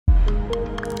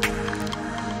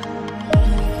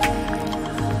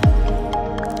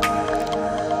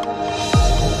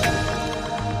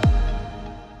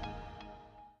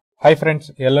Hi friends,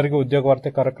 ಎಲ್ಲರಿಗೂ ಉದ್ಯೋಗ ವಾರ್ತೆ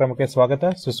ಕಾರ್ಯಕ್ರಮಕ್ಕೆ ಸ್ವಾಗತ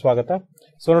ಸುಸ್ವಾಗತ.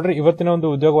 ಸೊ ನೋಡ್ರಿ, ಇವತ್ತಿನ ಒಂದು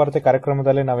ಉದ್ಯೋಗ ವಾರ್ತೆ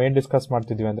ಕಾರ್ಯಕ್ರಮದಲ್ಲಿ ನಾವೇನ್ ಡಿಸ್ಕಸ್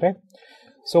ಮಾಡ್ತಿದ್ವಿ ಅಂದ್ರೆ,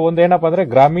 ಒಂದೇನಪ್ಪ ಅಂದ್ರೆ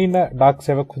ಗ್ರಾಮೀಣ ಡಾಕ್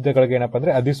ಸೇವಕ್ ಹುದ್ದೆಗಳಿಗೆ ಏನಪ್ಪ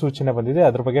ಅಂದ್ರೆ ಅಧಿಸೂಚನೆ ಬಂದಿದೆ,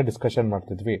 ಅದ್ರ ಬಗ್ಗೆ ಡಿಸ್ಕಷನ್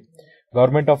ಮಾಡ್ತಿದ್ವಿ.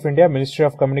 Government of India, ministry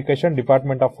of communication,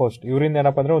 department of post ಇವರಿಂದ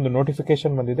ಏನಪ್ಪ ಅಂದ್ರೆ ಒಂದು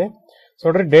ನೋಟಿಫಿಕೇಶನ್ ಬಂದಿದೆ. ಸೊ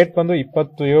ನೋಡ್ರಿ, ಡೇಟ್ ಬಂದು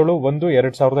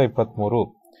 27/1/2023.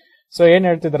 ಸೊ ಏನ್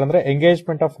ಹೇಳ್ತಿದಾರೆ ಅಂದ್ರೆ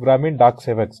engagement of Gramin dock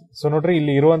Sevaks. So ನೋಡ್ರಿ,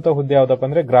 ಇಲ್ಲಿ ಇರುವಂತ ಹುದ್ದೆ ಯಾವ್ದಪ್ಪ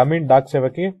ಅಂದ್ರೆ ಗ್ರಾಮೀಣ್ ಡಾಕ್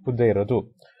ಸೇವಕಿ ಹುದ್ದೆ ಇರೋದು.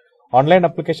 Online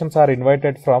applications are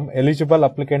invited from eligible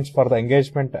applicants for the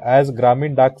engagement as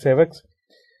Gramin Dak Sevaks,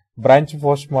 Branch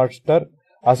Postmaster,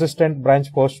 Assistant Branch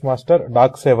Postmaster,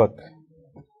 Dak Sevak.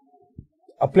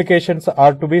 Applications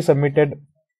are to be submitted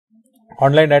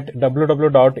online at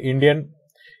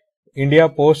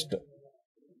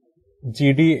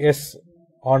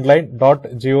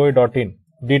www.indianpostgdsonline.gov.in.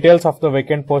 Details of the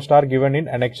vacant post are given in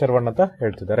Annexure 1 ಅಂತ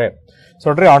ಹೇಳ್ತಿದ್ದಾರೆ. So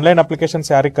ನೋಡ್ರಿ, online applications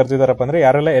ಯಾರಿಗೆ ಕರೆದಿದ್ದಾರಪ್ಪ ಅಂದ್ರೆ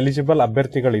ಯಾರೆಲ್ಲ eligible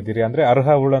ಅಭ್ಯರ್ಥಿಗಳಿದ್ದೀರಿ ಅಂದ್ರೆ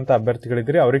ಅರ್ಹ ಉಳ್ಳಂತ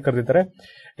ಅಭ್ಯರ್ಥಿಗಳಿದ್ದೀರಿ ಅವ್ರಿಗೆ ಕರೆದಿದ್ದಾರೆ.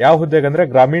 ಯಾವ ಹುದ್ದೆಗೆ ಅಂದ್ರೆ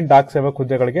ಗ್ರಾಮೀಣ್ ಡಾಕ್ ಸೇವಕ್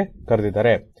ಹುದ್ದೆಗಳಿಗೆ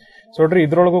ಕರೆದಿದ್ದಾರೆ. ಸೊ ನೋಡ್ರಿ,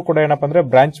 ಇದ್ರೊಳಗೂ ಕೂಡ ಏನಪ್ಪ ಅಂದ್ರೆ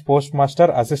branch post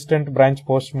master, assistant branch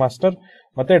post master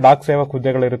ಮತ್ತೆ ಡಾಕ್ ಸೇವಕ್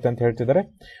ಹುದ್ದೆಗಳಿರುತ್ತೆ ಅಂತ ಹೇಳ್ತಿದ್ದಾರೆ.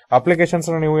 ಅಪ್ಲಿಕೇಶನ್ಸ್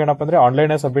ನೀವು ಏನಪ್ಪ ಅಂದ್ರೆ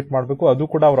ಆನ್ಲೈನ್ ಸಬ್ಮಿಟ್ ಮಾಡಬೇಕು. ಅದು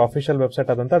ಕೂಡ ಅವರ ಅಫಿಷಿಯಲ್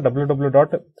ವೆಬ್ಸೈಟ್ ಆದಂತ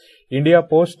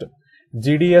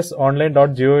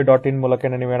www.indiapostgdsonline.gov.in ಮೂಲಕ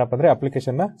ನೀವೇನಪ್ಪ ಅಂದ್ರೆ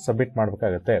ಅಪ್ಲಿಕೇಶನ್ ನ ಸಬ್ಮಿಟ್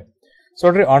ಮಾಡಬೇಕಾಗುತ್ತೆ. ಸೊ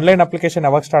ನೋಡ್ರಿ, ಆನ್ಲೈನ್ ಅಪ್ಲಿಕೇಶನ್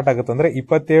ಯಾವಾಗ ಸ್ಟಾರ್ಟ್ ಆಗುತ್ತೆ ಅಂದ್ರೆ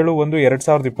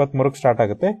 27/1/2023 ಸ್ಟಾರ್ಟ್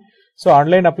ಆಗುತ್ತೆ. ಸೊ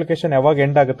ಆನ್ಲೈನ್ ಅಪ್ಲಿಕೇಶನ್ ಯಾವಾಗ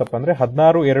ಎಂಡ್ ಆಗುತ್ತಪ್ಪ ಅಂದ್ರೆ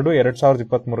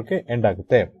 16/2/2023 ಎಂಡ್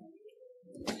ಆಗುತ್ತೆ.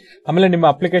 ಆಮೇಲೆ ನಿಮ್ಮ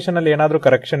ಅಪ್ಲಿಕೇಶನ್ ಅಲ್ಲಿ ಏನಾದ್ರೂ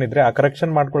ಕರೆಕ್ಷನ್ ಇದ್ರೆ ಆ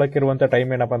ಕರೆಕ್ಷನ್ ಮಾಡ್ಕೊಳಕ್ಕೆ ಇರುವಂತ ಟೈಮ್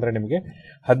ಏನಪ್ಪಾ ಅಂದ್ರೆ ನಿಮಗೆ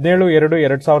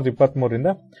 17/2/2023 ಇಂದ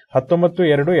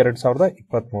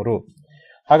 19/2/2023.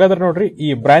 ಹಾಗಾದ್ರೆ ನೋಡ್ರಿ, ಈ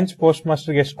ಬ್ರಾಂಚ್ ಪೋಸ್ಟ್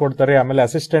ಮಾಸ್ಟರ್ಗೆ ಎಷ್ಟು ಕೊಡ್ತಾರೆ, ಆಮೇಲೆ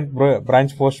ಅಸಿಸ್ಟೆಂಟ್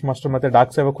ಬ್ರಾಂಚ್ ಪೋಸ್ಟ್ ಮಾಸ್ಟರ್ ಮತ್ತೆ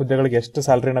ಡಾಕ್ ಸೇವಕ್ ಹುದ್ದೆಗಳಿಗೆ ಎಷ್ಟು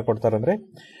ಸ್ಯಾಲರಿನ ಕೊಡ್ತಾರೆ ಅಂದ್ರೆ,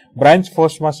 ಬ್ರಾಂಚ್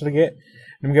ಪೋಸ್ಟ್ ಮಾಸ್ಟರ್ಗೆ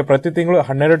ನಿಮಗೆ ಪ್ರತಿ ತಿಂಗಳು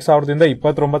 12,000ದಿಂದ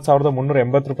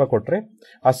 29,380 ರೂಪಾಯಿ ಕೊಟ್ರೆ,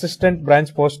 ಅಸಿಸ್ಟೆಂಟ್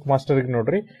ಬ್ರಾಂಚ್ ಪೋಸ್ಟ್ ಮಾಸ್ಟರ್ಗೆ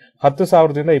ನೋಡ್ರಿ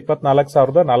 10,000ದಿಂದ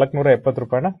 24,470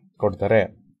 ರೂಪಾಯಿನ ಕೊಡ್ತಾರೆ.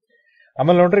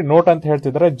 ಆಮೇಲೆ ನೋಡ್ರಿ, ನೋಟ್ ಅಂತ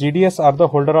ಹೇಳ್ತಿದ್ದಾರೆ, GDS are the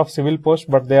holder of civil post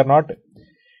but they are not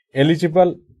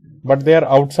eligible but they are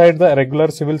outside the regular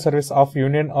civil service of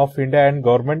Union of India and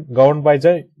government governed by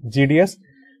the GDS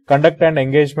Conduct and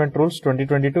Engagement Rules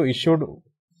 2022 issued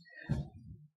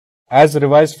as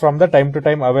revised from the time to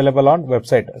time available on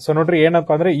website. So ನೋಡ್ರಿ,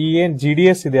 ಏನಪ್ಪಾ ಅಂದ್ರೆ ಈ ಏನ್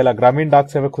GDS ಇದೆಯಲ್ಲ Gramin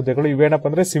dock Sevak ಹುದ್ದೆಗಳು,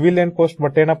 ಇವೇನಪ್ಪ ಅಂದ್ರೆ civilian post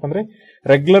but ಏನಪ್ಪ ಅಂದ್ರೆ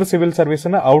ರೆಗ್ಯುಲರ್ ಸಿವಿಲ್ ಸರ್ವಿಸ್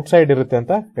ನ ಔಟ್ಸೈಡ್ ಇರುತ್ತೆ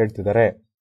ಅಂತ ಹೇಳ್ತಿದ್ದಾರೆ.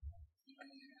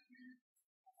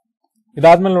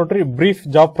 ಇದಾದ್ಮೇಲೆ ನೋಡ್ರಿ, ಬ್ರೀಫ್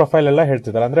ಜಾಬ್ ಪ್ರೊಫೈಲ್ ಎಲ್ಲ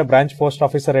ಹೇಳ್ತಿದ್ದಾರೆ. ಅಂದ್ರೆ ಬ್ರಾಂಚ್ ಪೋಸ್ಟ್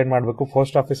ಆಫೀಸರ್ ಏನ್ ಮಾಡ್ಬೇಕು,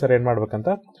 ಪೋಸ್ಟ್ ಆಫೀಸರ್ ಏನ್ ಮಾಡ್ಬೇಕಂತ.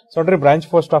 ಸೊ ನೋಡ್ರಿ, ಬ್ರಾಂಚ್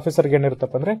ಪೋಸ್ಟ್ ಆಫೀಸರ್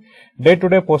ಏನಿರುತ್ತಪ್ಪ ಅಂದ್ರೆ day to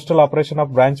day postal operation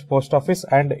of branch post office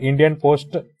and Indian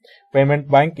post payment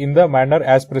bank in the manner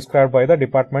as prescribed by the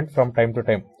department from time to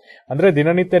time. ಅಂದ್ರೆ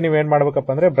ದಿನನಿತ್ಯ ನೀವೇನ್ ಮಾಡ್ಬೇಕಪ್ಪ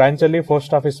ಅಂದ್ರೆ branch ಅಲ್ಲಿ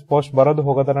post office post ಬರೋದು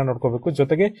ಹೋಗೋದನ್ನ ನೋಡ್ಕೋಬೇಕು.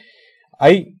 ಜೊತೆಗೆ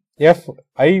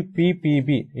IPPB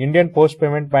Indian post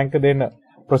payment bank ಏನ್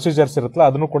ಪ್ರೊಸೀಜರ್ಸ್ ಇರುತ್ತಲ್ಲ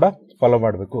ಅದನ್ನು ಕೂಡ ಫಾಲೋ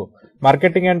ಮಾಡಬೇಕು.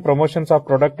 Marketing and promotions of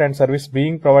product and service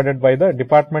being provided by the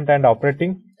department and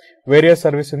operating various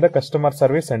service in the customer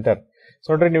service centre. So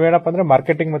ನೋಡ್ರಿ, ನೀವೇನಪ್ಪ ಅಂದ್ರೆ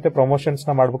ಮಾರ್ಕೆಟಿಂಗ್ ಮತ್ತೆ ಪ್ರಮೋಷನ್ಸ್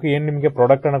ನ ಮಾಡಬೇಕು. ಏನ್ ನಿಮಗೆ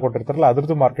ಪ್ರಾಡಕ್ಟ್ ಅನ್ನ ಕೊಟ್ಟಿರ್ತಾರಲ್ಲ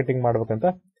ಅದ್ರದ್ದು ಮಾರ್ಕೆಟಿಂಗ್ ಮಾಡ್ಬೇಕಂತ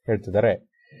ಹೇಳ್ತಿದ್ದಾರೆ.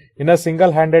 In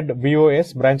single handed BOS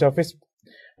branch office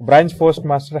branch post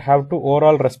master have to over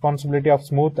all responsibility of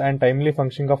smooth and timely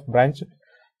functioning of branch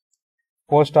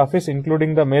post office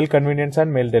including the mail convenience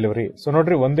and mail delivery. So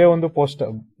ನೋಡ್ರಿ, ಒಂದೇ ಒಂದು post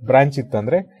branch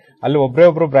ಇತ್ತಂದ್ರೆ ಅಲ್ಲಿ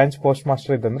ಒಬ್ರು branch post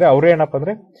master ಇದ್ದಂದ್ರೆ ಅವರೇ ಏನಪ್ಪ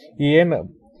ಅಂದ್ರೆ ಈ ಏನ್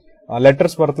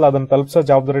ಲೆಟರ್ಸ್ ಬರುತ್ತಲ್ಲ ಅದನ್ನ ತಲುಪಿಸೋ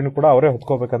ಜವಾಬ್ದಾರಿನೂ ಕೂಡ ಅವರೇ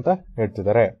ಹೊತ್ಕೋಬೇಕಂತ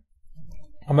ಹೇಳ್ತಿದ್ದಾರೆ.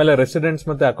 ಆಮೇಲೆ ರೆಸಿಡೆಂಟ್ಸ್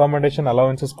ಮತ್ತೆ ಅಕಾಮಿಡೇಷನ್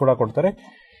ಅಲವೆನ್ಸಸ್ ಕೂಡ ಕೊಡ್ತಾರೆ.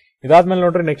 ಇದಾದ್ಮೇಲೆ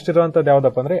ನೋಡ್ರಿ, ನೆಕ್ಸ್ಟ್ ಇರುವಂತದ್ದು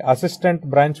ಯಾವ್ದಪ್ಪ ಅಂದ್ರೆ ಅಸಿಸ್ಟೆಂಟ್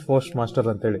ಬ್ರಾಂಚ್ ಪೋಸ್ಟ್ ಮಾಸ್ಟರ್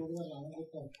ಅಂತೇಳಿ.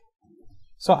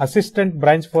 So assistant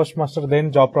branch post master ಏನ್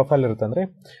ಜಾಬ್ ಪ್ರೊಫೈಲ್ ಇರುತ್ತೆ ಅಂದ್ರೆ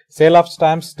sale of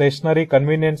stamps, stationery,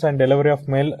 convenience and delivery of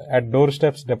male at door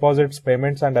steps, deposits,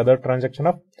 payments and other transaction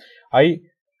of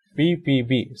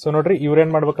IPPB. So ನೋಡ್ರಿ,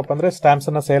 ಇವ್ರೇನ್ ಮಾಡ್ಬೇಕಪ್ಪ ಅಂದ್ರೆ stamps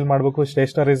ಅನ್ನ sale ಮಾಡಬೇಕು,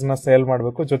 stationeries ನ ಸೇಲ್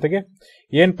ಮಾಡಬೇಕು, ಜೊತೆಗೆ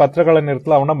ಏನ್ ಪತ್ರಗಳನ್ನ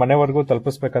ಇರುತ್ತಲ್ಲ ಅವನ್ನ ಮನೆವರೆಗೂ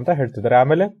ತಲುಪಿಸಬೇಕಂತ ಹೇಳ್ತಿದ್ದಾರೆ.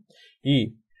 ಆಮೇಲೆ ಈ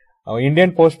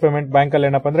ಇಂಡಿಯನ್ ಪೋಸ್ಟ್ ಪೇಮೆಂಟ್ ಬ್ಯಾಂಕ್ ಅಲ್ಲಿ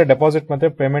ಏನಪ್ಪ ಅಂದ್ರೆ ಡೆಪಾಸಿಟ್ ಮತ್ತೆ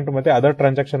ಪೇಮೆಂಟ್ ಮತ್ತೆ ಅದರ್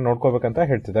ಟ್ರಾನ್ಸಾಕ್ಷನ್ ನೋಡ್ಕೋಬೇಕಂತ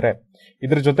ಹೇಳ್ತಿದ್ದಾರೆ.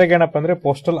 ಇದ್ರ ಜೊತೆಗೆ ಏನಪ್ಪ ಅಂದ್ರೆ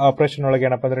ಪೋಸ್ಟಲ್ ಆಪರೇಷನ್ ಒಳಗೆ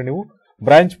ಏನಪ್ಪ ಅಂದ್ರೆ ನೀವು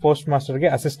ಬ್ರಾಂಚ್ ಪೋಸ್ಟ್ ಮಾಸ್ಟರ್ಗೆ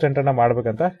ಅಸಿಸ್ಟೆಂಟ್ ಅನ್ನ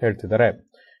ಮಾಡ್ಬೇಕಂತ ಹೇಳ್ತಿದ್ದಾರೆ.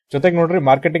 ಜೊತೆಗೆ ನೋಡ್ರಿ,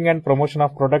 marketing and promotion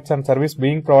of products and service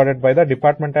being provided by the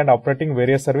department and operating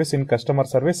various service in customer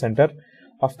service centre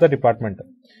of the department.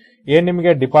 ಏನ್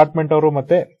ನಿಮಗೆ ಡಿಪಾರ್ಟ್ಮೆಂಟ್ ಅವರು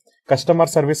ಮತ್ತೆ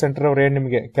ಕಸ್ಟಮರ್ ಸರ್ವಿಸ್ ಸೆಂಟರ್ ಅವರು ಏನ್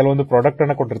ನಿಮಗೆ ಕೆಲವೊಂದು ಪ್ರಾಡಕ್ಟ್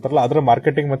ಅನ್ನ ಕೊಟ್ಟಿರ್ತಾರಲ್ಲ ಅದರ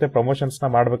ಮಾರ್ಕೆಟಿಂಗ್ ಮತ್ತೆ ಪ್ರಮೋಷನ್ಸ್ ನ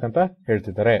ಮಾಡ್ಬೇಕಂತ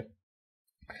ಹೇಳ್ತಿದ್ದಾರೆ.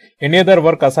 Any other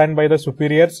work assigned by the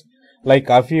superiors like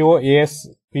RPO,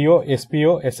 ASPO,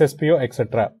 SPO, SSPO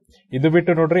etcetera. ಇದು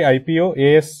ಬಿಟ್ಟು ನೋಡ್ರಿ, IPO,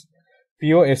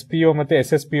 ASPO, SPO ಮತ್ತೆ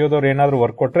SSPO ದವ್ರು ಏನಾದ್ರು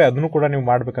ವರ್ಕ್ ಕೊಟ್ರೆ ಅದನ್ನು ಕೂಡ ನೀವು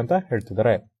ಮಾಡ್ಬೇಕಂತ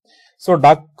ಹೇಳ್ತಿದ್ದಾರೆ. ಸೊ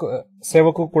ಡಾಕ್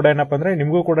ಸೇವಕು ಕೂಡ ಏನಪ್ಪ ಅಂದ್ರೆ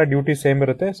ನಿಮಗೂ ಕೂಡ ಡ್ಯೂಟಿ ಸೇಮ್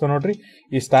ಇರುತ್ತೆ. ಸೊ ನೋಡ್ರಿ,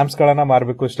 ಈ ಸ್ಟಾಂಪ್ಸ್ ಗಳನ್ನ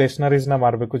ಮಾರಬೇಕು, ಸ್ಟೇಷನರೀಸ್ ನ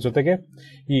ಮಾರಬೇಕು, ಜೊತೆಗೆ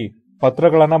ಈ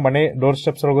ಪತ್ರಗಳನ್ನ ಮನೆ ಡೋರ್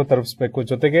ಸ್ಟೆಪ್ಸ್ ವರೆಗೂ ತಲುಪಿಸಬೇಕು.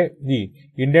 ಜೊತೆಗೆ ಈ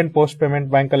ಇಂಡಿಯನ್ ಪೋಸ್ಟ್ ಪೇಮೆಂಟ್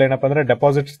ಬ್ಯಾಂಕ್ ಅಲ್ಲಿ ಏನಪ್ಪಾ ಅಂದ್ರೆ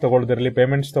ಡೆಪಾಸಿಟ್ಸ್ ತಗೊಳ್ದಿರ್ಲಿ,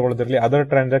 ಪೇಮೆಂಟ್ಸ್ ತಗೊಳ್ದಿರ್ಲಿ, ಅದರ್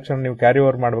ಟ್ರಾನ್ಸಾಕ್ಷನ್ ನೀವು ಕ್ಯಾರಿ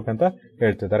ಓವರ್ ಮಾಡ್ಬೇಕಂತ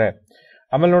ಹೇಳ್ತಿದ್ದಾರೆ.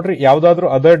 ಆಮೇಲೆ ನೋಡ್ರಿ, ಯಾವ್ದಾದ್ರು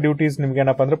ಅದರ್ ಡ್ಯೂಟೀಸ್ ನಿಮ್ಗೆ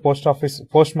ಏನಪ್ಪಾ ಅಂದ್ರೆ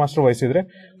ಪೋಸ್ಟ್ ಮಾಸ್ಟರ್ ವಹಿಸಿದ್ರೆ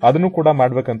ಅದನ್ನು ಕೂಡ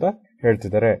ಮಾಡ್ಬೇಕಂತ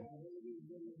ಹೇಳ್ತಿದ್ದಾರೆ.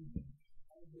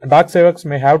 Dock Sevaks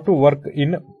may have to work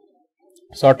in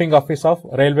sorting office of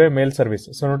railway mail service.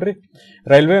 So ನೋಡ್ರಿ,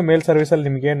 ರೈಲ್ವೆ ಮೇಲ್ ಸರ್ವಿಸ್ ಅಲ್ಲಿ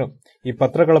ನಿಮ್ಗೇನು ಈ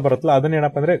ಪತ್ರಗಳು ಬರುತ್ತಲ್ಲ ಅದನ್ನ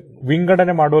ಏನಪ್ಪಾ ಅಂದ್ರೆ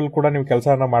ವಿಂಗಡಣೆ ಮಾಡುವಲ್ಲಿ ಕೂಡ ನೀವು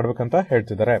ಕೆಲಸವನ್ನ ಮಾಡ್ಬೇಕಂತ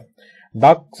ಹೇಳ್ತಿದ್ದಾರೆ.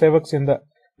 Dock Sevaks in the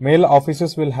mail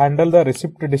offices will handle the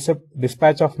receipt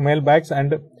dispatch of male bags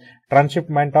and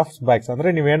transshipment of bags.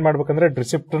 ಅಂದ್ರೆ ನೀವೇನ್ ಮಾಡ್ಬೇಕಂದ್ರೆ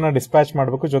ರಿಸಿಪ್ಟ್ ನ ಡಿಸ್ಪ್ಯಾಚ್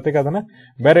ಮಾಡಬೇಕು, ಜೊತೆಗೆ ಅದನ್ನ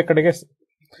ಬೇರೆ ಕಡೆಗೆ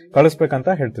ಕಳಿಸ್ಬೇಕಂತ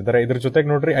ಹೇಳ್ತಿದ್ದಾರೆ. ಇದ್ರ ಜೊತೆಗೆ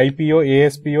ನೋಡ್ರಿ, IPO,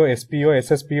 ASPO, SPO,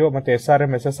 SSPO ಮತ್ತೆ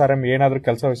SRM, SSRM ಏನಾದ್ರೂ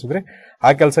ಕೆಲಸ ವಹಿಸಿದ್ರೆ ಆ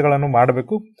ಕೆಲಸಗಳನ್ನು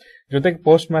ಮಾಡಬೇಕು. ಜೊತೆಗೆ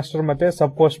ಪೋಸ್ಟ್ ಮಾಸ್ಟರ್ ಮತ್ತೆ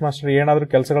ಸಬ್ ಪೋಸ್ಟ್ ಮಾಸ್ಟರ್ ಏನಾದ್ರೂ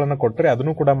ಕೆಲಸಗಳನ್ನ ಕೊಟ್ಟರೆ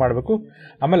ಅದನ್ನು ಕೂಡ ಮಾಡಬೇಕು.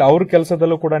 ಆಮೇಲೆ ಅವ್ರ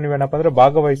ಕೆಲಸದಲ್ಲೂ ಕೂಡ ನೀವೇನಪ್ಪ ಅಂದ್ರೆ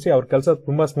ಭಾಗವಹಿಸಿ ಅವ್ರ ಕೆಲಸ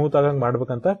ತುಂಬಾ ಸ್ಮೂತ್ ಆಗಿ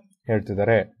ಮಾಡ್ಬೇಕಂತ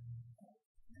ಹೇಳ್ತಿದ್ದಾರೆ.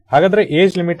 ಹಾಗಾದ್ರೆ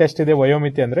ಏಜ್ ಲಿಮಿಟ್ ಎಷ್ಟಿದೆ,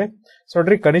 ವಯೋಮಿತಿ ಅಂದ್ರೆ? ಸೊ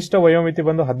ನೋಡ್ರಿ, ಕನಿಷ್ಠ ವಯೋಮಿತಿ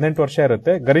ಬಂದು 18 ವರ್ಷ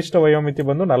ಇರುತ್ತೆ, ಗರಿಷ್ಠ ವಯೋಮಿತಿ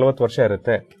ಬಂದು 40 ವರ್ಷ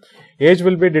ಇರುತ್ತೆ. Age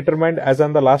will be determined as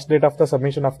on the last date of the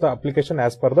submission of the application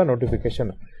as per the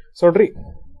notification. So ನೋಡ್ರಿ,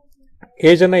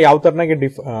 ಏಜ್ ಅನ್ನ ಯಾವ ತರನಾಗಿ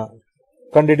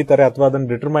ಕಂಡುಹಿಡಿತಾರೆ ಅಥವಾ ಅದನ್ನ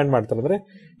ಡಿಟರ್ಮೈನ್ ಮಾಡ್ತಾರೆ ಅಂದ್ರೆ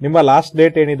ನಿಮ್ಮ ಲಾಸ್ಟ್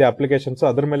ಡೇಟ್ ಏನಿದೆ ಅಪ್ಲಿಕೇಶನ್ಸ್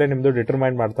ಅದ್ರ ಮೇಲೆ ನಿಮ್ದು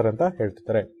ಡಿಟರ್ಮೈನ್ ಮಾಡ್ತಾರೆ ಅಂತ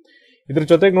ಹೇಳ್ತಿದ್ದಾರೆ. ಇದ್ರ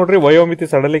ಜೊತೆಗೆ ನೋಡ್ರಿ, ವಯೋಮಿತಿ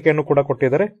ಸಡಲಿಕೆಯನ್ನು ಕೂಡ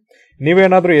ಕೊಟ್ಟಿದ್ದಾರೆ.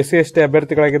 ನೀವೇನಾದ್ರೂ SC ST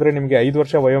ಅಭ್ಯರ್ಥಿಗಳಾಗಿದ್ರೆ ನಿಮಗೆ 5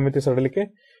 ವರ್ಷ ವಯೋಮಿತಿ ಸಡಲಿಕೆ,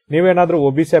 ನೀವೇನಾದ್ರೂ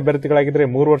OBC ಅಭ್ಯರ್ಥಿಗಳಾಗಿದ್ರೆ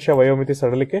 3 ವರ್ಷ ವಯೋಮಿತಿ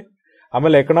ಸಡಲಿಕೆ.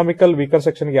 ಆಮೇಲೆ ಎಕನಾಮಿಕಲ್ ವೀಕರ್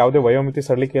ಸೆಕ್ಷನ್ಗೆ ಯಾವುದೇ ವಯೋಮಿತಿ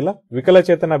ಸಡಲಿಕೆ ಇಲ್ಲ.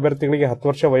 ವಿಕಲಚೇತನ ಅಭ್ಯರ್ಥಿಗಳಿಗೆ 10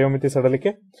 ವರ್ಷ ವಯೋಮಿತಿ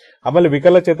ಸಡಲಿಕೆ. ಆಮೇಲೆ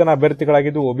ವಿಕಲಚೇತನ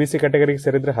ಅಭ್ಯರ್ಥಿಗಳಾಗಿದ್ದು OBC ಕ್ಯಾಟಗರಿಗೆ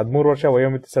ಸೇರಿದ್ರೆ 13 ವರ್ಷ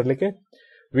ವಯೋಮಿತಿ ಸಡಲಿಕೆ.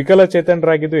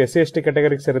 ವಿಕಲಚೇತನರಾಗಿದ್ದು SC ST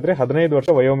ಕ್ಯಾಟಗರಿಗೆ ಸೇರಿದ್ರೆ 15 ವರ್ಷ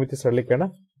ವಯೋಮಿತಿ ಸಡಲಿಕೆಯನ್ನ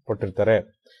ಕೊಟ್ಟಿರ್ತಾರೆ.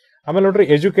 ಆಮೇಲೆ ನೋಡ್ರಿ,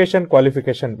 ಎಜುಕೇಶನ್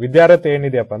ಕ್ವಾಲಿಫಿಕೇಶನ್ ವಿದ್ಯಾರ್ಹತೆ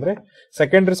ಏನಿದೆಯಪ್ಪ ಅಂದ್ರೆ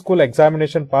secondary school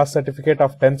examination pass certificate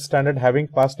of 10th standard having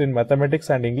passed in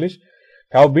mathematics and English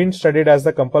have been studied as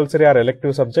the compulsory or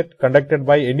elective subject conducted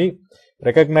by any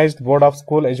recognized board of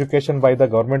school education by the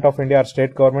government of India or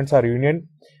state governments or union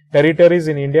territories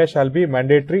in India shall be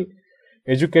mandatory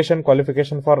education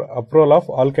qualification for approval of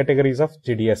all categories of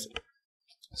GDS.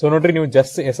 So ನೋಡ್ರಿ, ನೀವು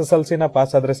just SSLC ನ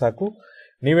pass ಆದ್ರೆ ಸಾಕು,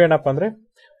 ನೀವೇನಪ್ಪ ಅಂದ್ರೆ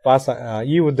pass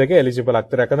ಈ ಹುದ್ದೆಗೆ eligible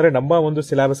ಆಗ್ತೀರಾ. ಯಾಕಂದ್ರೆ ನಮ್ಮ ಒಂದು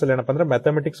ಸಿಲೆಬಸ್ ಅಲ್ಲಿ ಏನಪ್ಪ ಅಂದ್ರೆ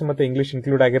ಮ್ಯಾಥಮೆಟಿಕ್ಸ್ ಮತ್ತೆ ಇಂಗ್ಲಿಷ್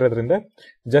ಇನ್ಕ್ಲೂಡ್ ಆಗಿರೋದ್ರಿಂದ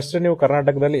ಜಸ್ಟ್ ನೀವು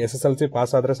ಕರ್ನಾಟಕದಲ್ಲಿ SSLC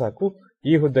ಪಾಸ್ ಆದ್ರೆ ಸಾಕು,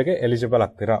 ಈ ಹುದ್ದೆಗೆ ಎಲಿಜಿಬಲ್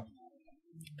ಆಗ್ತೀರಾ.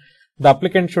 The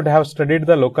applicant should have studied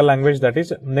the local language, that is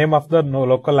name of the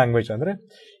local language. ಅಂದ್ರೆ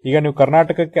ಈಗ ನೀವು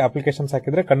ಕರ್ನಾಟಕಕ್ಕೆ ಅಪ್ಲಿಕೇಶನ್ಸ್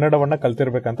ಹಾಕಿದ್ರೆ ಕನ್ನಡವನ್ನ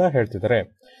ಕಲ್ತಿರ್ಬೇಕಂತ ಹೇಳ್ತಿದ್ದಾರೆ.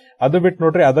 ಅದು ಬಿಟ್ಟು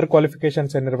ನೋಡ್ರಿ, ಅದರ್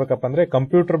ಕ್ವಾಲಿಫಿಕೇಶನ್ಸ್ ಏನಿರ್ಬೇಕಪ್ಪ ಅಂದ್ರೆ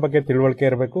ಕಂಪ್ಯೂಟರ್ ಬಗ್ಗೆ ತಿಳುವಳಿಕೆ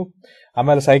ಇರಬೇಕು.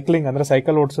 ಆಮೇಲೆ ಸೈಕ್ಲಿಂಗ್ ಅಂದ್ರೆ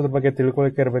ಸೈಕಲ್ ಓಡಿಸೋದ್ರ ಬಗ್ಗೆ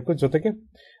ತಿಳ್ಕೊಳಿಕೆ ಇರಬೇಕು. ಜೊತೆಗೆ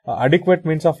ಅಡಿಕ್ವೇಟ್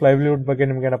ಮೀನ್ಸ್ ಆಫ್ ಲೈವ್ಲಿಹುಡ್ ಬಗ್ಗೆ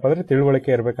ನಿಮ್ಗೆ ಏನಪ್ಪ ಅಂದ್ರೆ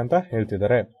ತಿಳುವಳಿಕೆ ಇರಬೇಕಂತ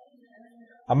ಹೇಳ್ತಿದ್ದಾರೆ.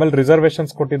 ಆಮೇಲೆ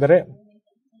ರಿಸರ್ವೇಶನ್ಸ್ ಕೊಟ್ಟಿದ್ದಾರೆ,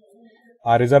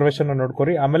 ಆ ರಿಸರ್ವೇಶನ್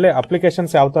ನೋಡ್ಕೊರಿ. ಆಮೇಲೆ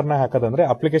ಅಪ್ಲಿಕೇಶನ್ಸ್ ಯಾವ ತರನ ಹಾಕೋದಂದ್ರೆ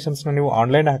ಅಪ್ಲಿಕೇಶನ್ಸ್ ನೀವು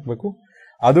ಆನ್ಲೈನ್ ಹಾಕಬೇಕು.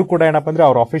 ಅದು ಕೂಡ ಏನಪ್ಪ ಅಂದ್ರೆ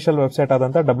ಅವ್ರ ಅಫಿಷಿಯಲ್ ವೆಬ್ಸೈಟ್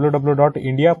ಆದಂತ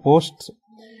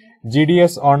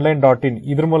www.indiapostgdsonline.in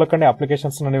ಇದ್ರ ಮೂಲಕನೇ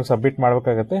ಅಪ್ಲಿಕೇಶನ್ಸ್ ನೀವು ಸಬ್ಮಿಟ್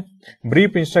ಮಾಡಬೇಕಾಗುತ್ತೆ.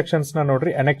 ಬ್ರೀಫ್ ಇನ್ಸ್ಟ್ರಕ್ಷನ್ಸ್ ನ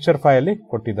ನೋಡ್ರಿ, ಅನೆಕ್ಚರ್ 5 ಅಲ್ಲಿ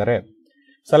ಕೊಟ್ಟಿದ್ದಾರೆ.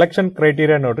 ಸೆಲೆಕ್ಷನ್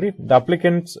ಕ್ರೈಟೀರಿಯಾ ನೋಡ್ರಿ, the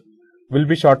applicants will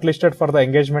be shortlisted for the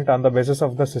engagement on the basis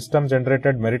of the system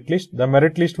generated merit list. The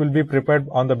merit list will be prepared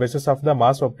on the basis of the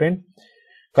marks obtained,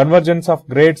 convergence of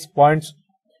grades points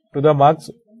to the marks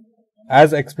as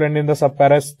explained in the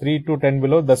subparas 3 to 10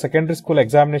 below. The secondary school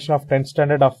examination of 10th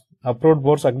standard of approved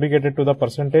boards aggregated to the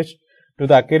percentage to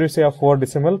the accuracy of 4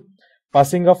 decimal.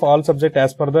 Passing of all subject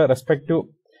as per the respective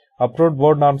approved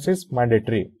board norms is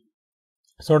mandatory.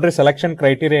 So ನೋಡ್ರಿ, selection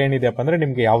criteria ಏನಿದೆಯಪ್ಪ ಅಂದ್ರೆ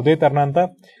ನಿಮ್ಗೆ ಯಾವುದೇ ತರನಂತ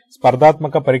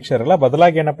ಸ್ಪರ್ಧಾತ್ಮಕ ಪರೀಕ್ಷೆ ಇರಲ್ಲ.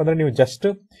 ಬದಲಾಗಿ ಏನಪ್ಪ ಅಂದ್ರೆ ನೀವು ಜಸ್ಟ್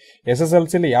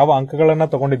SSLC ಯಾವ ಅಂಕಗಳನ್ನ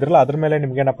ತಗೊಂಡಿದ್ರಲ್ಲ ಅದ್ರ ಮೇಲೆ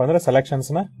ನಿಮ್ಗೆ ಏನಪ್ಪ ಅಂದ್ರೆ ಸೆಲೆಕ್ಷನ್ಸ್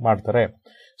ನ ಮಾಡ್ತಾರೆ.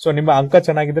 ಸೊ ನಿಮ್ಮ ಅಂಕ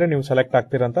ಚೆನ್ನಾಗಿದ್ರೆ ನೀವು ಸೆಲೆಕ್ಟ್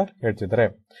ಆಗ್ತೀರಾ ಅಂತ ಹೇಳ್ತಿದ್ದಾರೆ.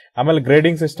 ಆಮೇಲೆ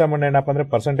ಗ್ರೇಡಿಂಗ್ ಸಿಸ್ಟಮ್ ಅನ್ನ ಏನಪ್ಪ ಅಂದ್ರೆ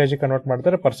ಪರ್ಸೆಂಟೇಜ್ ಕನ್ವರ್ಟ್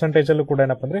ಮಾಡ್ತಾರೆ. ಪರ್ಸೆಂಟೇಜ್ ಅಲ್ಲೂ ಕೂಡ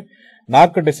ಏನಪ್ಪ ಅಂದ್ರೆ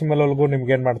 4 ಡೆಸಿಮಲ್ ವರೆಗೂ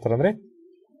ನಿಮ್ಗೆ ಏನ್ ಮಾಡ್ತಾರೆ ಅಂದ್ರೆ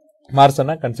ಮಾರ್ಕ್ಸ್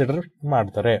ಅನ್ನ ಕನ್ಸಿಡರ್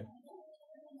ಮಾಡ್ತಾರೆ.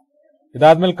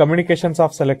 ಇದಾದ್ಮೇಲೆ communications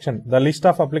of selection. The list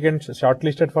of applicants short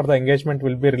listed for the engagement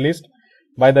will be released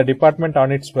by the department on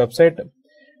its website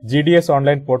GDS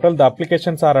online portal. The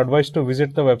applications are advised to visit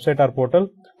the website or portal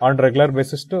on regular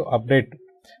basis to update.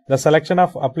 The selection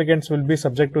of applicants will be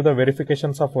subject to the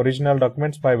verifications of original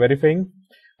documents by verifying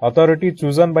authority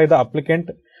chosen by the applicant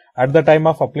at the time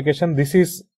of application. This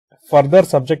is further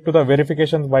subject to the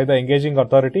verifications by the engaging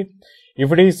authority if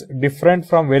it is different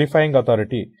from verifying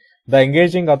authority. The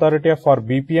engaging authority for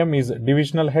BPM is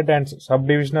divisional head and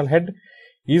subdivisional head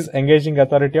is engaging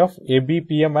authority of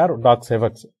ABPM or dock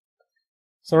Sevaks.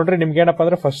 So ನೋಡ್ರಿ, ನಿಮ್ಗೆ ಏನಪ್ಪಾ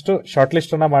ಅಂದ್ರೆ first short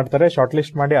list ಅನ್ನ ಮಾಡ್ತಾರೆ. Short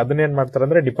list ಮಾಡಿ ಅದನ್ನೇನ್ ಮಾಡ್ತಾರೆ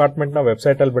ಅಂದ್ರೆ department ನ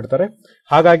ವೆಬ್ಸೈಟ್ ಅಲ್ಲಿ ಬಿಡ್ತಾರೆ.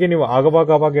 ಹಾಗಾಗಿ ನೀವು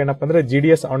ಆವಾಗ ಏನಪ್ಪಾ ಅಂದ್ರೆ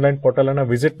GDS ಆನ್ಲೈನ್ ಪೋರ್ಟಲ್ ಅನ್ನ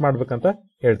ವಿಸಿಟ್ ಮಾಡ್ಬೇಕಂತ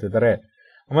ಹೇಳ್ತಿದ್ದಾರೆ.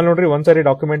 ಆಮೇಲೆ ನೋಡ್ರಿ, ಒಂದ್ಸರಿ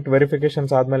ಡಾಕ್ಯುಮೆಂಟ್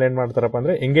ವೆರಿಫಿಕೇಶನ್ಸ್ ಆದ್ಮೇಲೆ ಏನ್ ಮಾಡ್ತಾರಪ್ಪ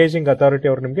ಅಂದ್ರೆ ಎಂಗೇಜಿಂಗ್ ಅಥಾರಿಟಿ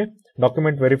ಅವರು ನಿಮ್ಗೆ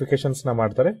ಡಾಕ್ಯುಮೆಂಟ್ ವೆರಿಫಿಕೇಶನ್ಸ್ ನ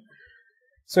ಮಾಡ್ತಾರೆ.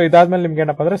 ಸೊ ಇದಾದ್ಮೇಲೆ ನಿಮ್ಗೆ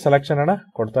ಏನಪ್ಪಾ ಅಂದ್ರೆ ಸೆಲೆಕ್ಷನ್ ಅನ್ನ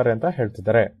ಕೊಡ್ತಾರೆ ಅಂತ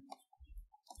ಹೇಳ್ತಿದ್ದಾರೆ.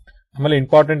 ಆಮೇಲೆ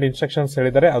ಇಂಪಾರ್ಟೆಂಟ್ ಇನ್ಸ್ಟ್ರಕ್ಷನ್ಸ್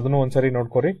ಹೇಳಿದ್ದಾರೆ, ಅದನ್ನು ಒಂದ್ಸರಿ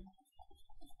ನೋಡ್ಕೋರಿ.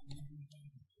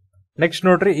 ನೆಕ್ಸ್ಟ್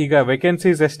ನೋಡ್ರಿ, ಈಗ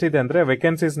ವೇಕೆನ್ಸೀಸ್ ಎಷ್ಟಿದೆ ಅಂದ್ರೆ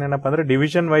ವೇಕೆನ್ಸೀಸ್ ಏನಪ್ಪಾ ಅಂದ್ರೆ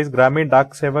division wise Gramin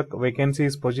dock Sevak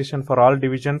vacancies position for all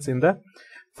divisions in the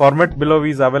format below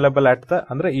is available at the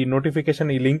ಅಂದ್ರೆ ಈ ನೋಟಿಫಿಕೇಶನ್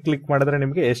ಈ ಲಿಂಕ್ ಕ್ಲಿಕ್ ಮಾಡಿದ್ರೆ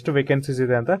ನಿಮಗೆ ಎಷ್ಟು ವೇಕೆನ್ಸೀಸ್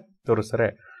ಇದೆ ಅಂತ ತೋರಿಸ್ತಾರೆ.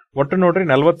 ಒಟ್ಟು ನೋಡ್ರಿ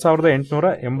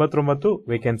 40,889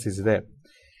 ವೇಕೆನ್ಸೀಸ್ ಇದೆ.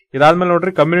 ಇದಾದ್ಮೇಲೆ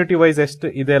ನೋಡ್ರಿ ಕಮ್ಯುನಿಟಿ ವೈಸ್ ಎಷ್ಟು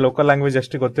ಇದೆ, ಲೋಕಲ್ ಲ್ಯಾಂಗ್ವೇಜ್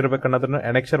ಎಷ್ಟು ಗೊತ್ತಿರಬೇಕು ಅನ್ನೋದನ್ನ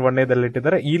ಅನೆಕ್ಷರ್ 1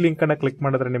 ಇಟ್ಟಿದ್ದಾರೆ. ಈ ಲಿಂಕ್ ಅನ್ನ ಕ್ಲಿಕ್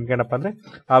ಮಾಡಿದ್ರೆ ನಿಮ್ಗೆ ಏನಪ್ಪಾ ಅಂದ್ರೆ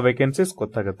ಆ ವೇಕೆನ್ಸೀಸ್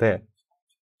ಗೊತ್ತಾಗುತ್ತೆ.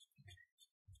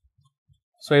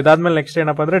 ಸೊ ಇದಾದ್ಮೇಲೆ ನೆಕ್ಸ್ಟ್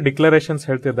ಏನಪ್ಪಾ ಅಂದ್ರೆ ಡಿಕ್ಲರೇಷನ್ಸ್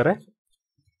ಹೇಳ್ತಿದ್ದಾರೆ.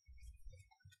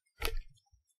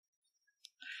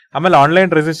 ಆಮೇಲೆ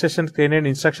ಆನ್ಲೈನ್ ರಿಜಿಸ್ಟ್ರೇಷನ್ ಏನೇನು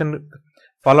ಇನ್ಸ್ಟ್ರಕ್ಷನ್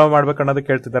ಫಾಲೋ ಮಾಡ್ಬೇಕು ಅನ್ನೋದಕ್ಕೆ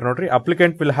ಹೇಳ್ತಿದ್ದಾರೆ ನೋಡ್ರಿ.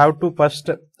 Applicant will have to first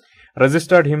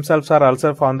registered himself R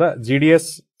ಆಲ್ಸೆಲ್ಫ್ on the GDS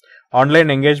online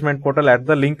engagement portal at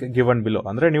the link given below.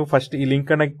 ಅಂದ್ರೆ ನೀವು ಫಸ್ಟ್ ಈ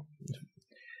ಲಿಂಕ್ ಅನ್ನ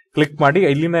ಕ್ಲಿಕ್ ಮಾಡಿ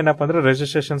ಇಲ್ಲಿಂದ ಏನಪ್ಪಾ ಅಂದ್ರೆ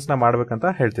ರಿಜಿಸ್ಟ್ರೇಷನ್ಸ್ ನ ಮಾಡ್ಬೇಕಂತ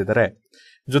ಹೇಳ್ತಿದ್ದಾರೆ.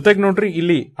 ಜೊತೆಗೆ ನೋಡ್ರಿ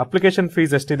ಇಲ್ಲಿ ಅಪ್ಲಿಕೇಶನ್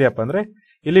ಫೀಸ್ ಎಷ್ಟಿದೆಯಪ್ಪ ಅಂದ್ರೆ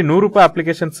ಇಲ್ಲಿ ₹100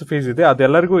 ಅಪ್ಲಿಕೇಶನ್ ಫೀಸ್ ಇದೆ.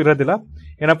 ಅದೆಲ್ಲರಿಗೂ ಇರೋದಿಲ್ಲ.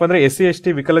 ಏನಪ್ಪಾ ಅಂದ್ರೆ SC ST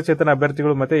ವಿಕಲಚೇತನ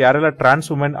ಅಭ್ಯರ್ಥಿಗಳು ಮತ್ತೆ ಯಾರೆಲ್ಲ ಟ್ರಾನ್ಸ್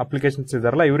ವುಮೆನ್ ಅಪ್ಲಿಕೇಶನ್ಸ್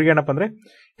ಇದಾರಲ್ಲ ಇವರಿಗೆ ಏನಪ್ಪಾ ಅಂದ್ರೆ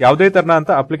ಯಾವುದೇ ತರನ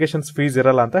ಅಂತ ಅಪ್ಲಿಕೇಶನ್ಸ್ ಫೀಸ್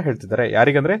ಇರಲ್ಲ ಅಂತ ಹೇಳ್ತಿದ್ದಾರೆ.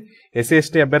 ಯಾರಿಗಂದ್ರೆ SC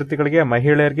ST ಅಭ್ಯರ್ಥಿಗಳಿಗೆ,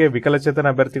 ಮಹಿಳೆಯರಿಗೆ, ವಿಕಲಚೇತನ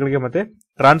ಅಭ್ಯರ್ಥಿಗಳಿಗೆ ಮತ್ತೆ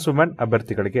ಟ್ರಾನ್ಸ್ ವುಮೆನ್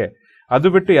ಅಭ್ಯರ್ಥಿಗಳಿಗೆ. ಅದು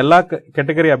ಬಿಟ್ಟು ಎಲ್ಲಾ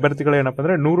ಕೆಟಗರಿ ಅಭ್ಯರ್ಥಿಗಳು ಏನಪ್ಪಾ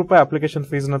ಅಂದ್ರೆ ₹100 ಅಪ್ಲಿಕೇಶನ್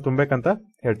ಫೀಸ್ ನ ತುಂಬಬೇಕಂತ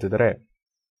ಹೇಳ್ತಿದ್ದಾರೆ.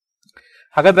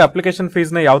 ಹಾಗಾದ್ರೆ ಅಪ್ಲಿಕೇಶನ್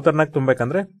ಫೀಸ್ ನ ಯಾವ ತರನಾಗಿ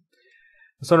ತುಂಬಬೇಕಂದ್ರೆ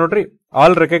ಸೊ ನೋಡ್ರಿ,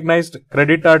 all recognised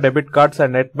credit R debit cards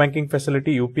and net banking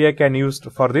facility UPI can used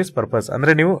for this purpose.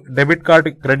 ಅಂದ್ರೆ ನೀವು ಡೆಬಿಟ್ ಕಾರ್ಡ್,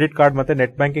 ಕ್ರೆಡಿಟ್ ಕಾರ್ಡ್ ಮತ್ತೆ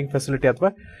ನೆಟ್ ಬ್ಯಾಂಕಿಂಗ್ ಫೆಸಿಲಿಟಿ ಅಥವಾ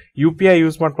UPI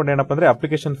ಯೂಸ್ ಮಾಡ್ಕೊಂಡು ಏನಪ್ಪಾ ಅಂದ್ರೆ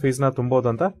ಅಪ್ಲಿಕೇಶನ್ ಫೀಸ್ ನ ತುಂಬಬಹುದು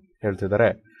ಅಂತ ಹೇಳ್ತಿದ್ದಾರೆ.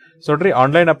 ಸೊ ನೋಡ್ರಿ,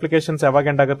 ಆನ್ಲೈನ್ ಅಪ್ಲಿಕೇಶನ್ಸ್ ಯಾವಾಗ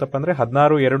ಎಂಡ್ ಆಗುತ್ತಪ್ಪ ಅಂದ್ರೆ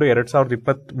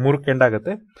 16/2/2023 ಎಂಡ್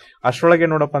ಆಗುತ್ತೆ. ಅಷ್ಟರೊಳಗೆ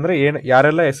ನೋಡಪ್ಪ ಅಂದ್ರೆ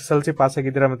ಯಾರೆಲ್ಲ SSLC ಪಾಸ್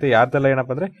ಆಗಿದ್ದೀರಾ ಮತ್ತೆ ಯಾರ್ದೆಲ್ಲ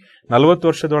ಏನಪ್ಪಾ ಅಂದ್ರೆ 40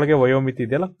 ವರ್ಷದೊಳಗೆ ವಯೋಮಿತಿ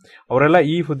ಇದೆಯಲ್ಲ ಅವರೆಲ್ಲ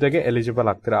ಈ ಹುದ್ದೆಗೆ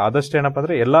ಎಲಿಜಿಬಲ್ ಆಗ್ತೀರಾ. ಆದಷ್ಟು ಏನಪ್ಪಾ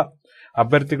ಅಂದ್ರೆ ಎಲ್ಲ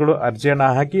ಅಭ್ಯರ್ಥಿಗಳು ಅರ್ಜಿಯನ್ನ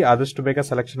ಹಾಕಿ ಆದಷ್ಟು ಬೇಗ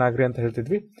ಸೆಲೆಕ್ಷನ್ ಆಗ್ರಿ ಅಂತ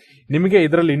ಹೇಳ್ತಿದ್ವಿ. ನಿಮಗೆ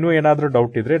ಇದರಲ್ಲಿ ಇನ್ನೂ ಏನಾದ್ರೂ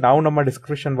ಡೌಟ್ ಇದ್ರೆ ನಾವು ನಮ್ಮ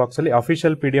ಡಿಸ್ಕ್ರಿಪ್ಷನ್ ಬಾಕ್ಸ್ ಅಲ್ಲಿ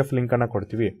ಅಫಿಷಿಯಲ್ PDF ಲಿಂಕ್ ಅನ್ನ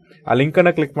ಕೊಡ್ತೀವಿ. ಆ ಲಿಂಕ್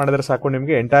ಅನ್ನ ಕ್ಲಿಕ್ ಮಾಡಿದ್ರೆ ಸಾಕು,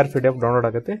 ನಿಮಗೆ ಎಂಟೈರ್ PDF ಡೌನ್ಲೋಡ್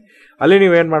ಆಗುತ್ತೆ. ಅಲ್ಲಿ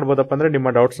ನೀವು ಏನ್ ಮಾಡಬಹುದಪ್ಪ ಅಂದ್ರೆ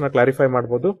ನಿಮ್ಮ ಡೌಟ್ಸ್ ನ ಕ್ಲಾರಿಫೈ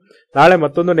ಮಾಡಬಹುದು. ನಾಳೆ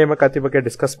ಮತ್ತೊಂದು ನೇಮಕಾತಿ ಬಗ್ಗೆ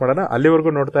ಡಿಸ್ಕಸ್ ಮಾಡೋಣ.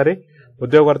 ಅಲ್ಲಿವರೆಗೂ ನೋಡ್ತಾ ಇರಿ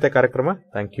ಉದ್ಯೋಗ ವಾರ್ತೆ ಕಾರ್ಯಕ್ರಮ.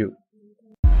 Thank you.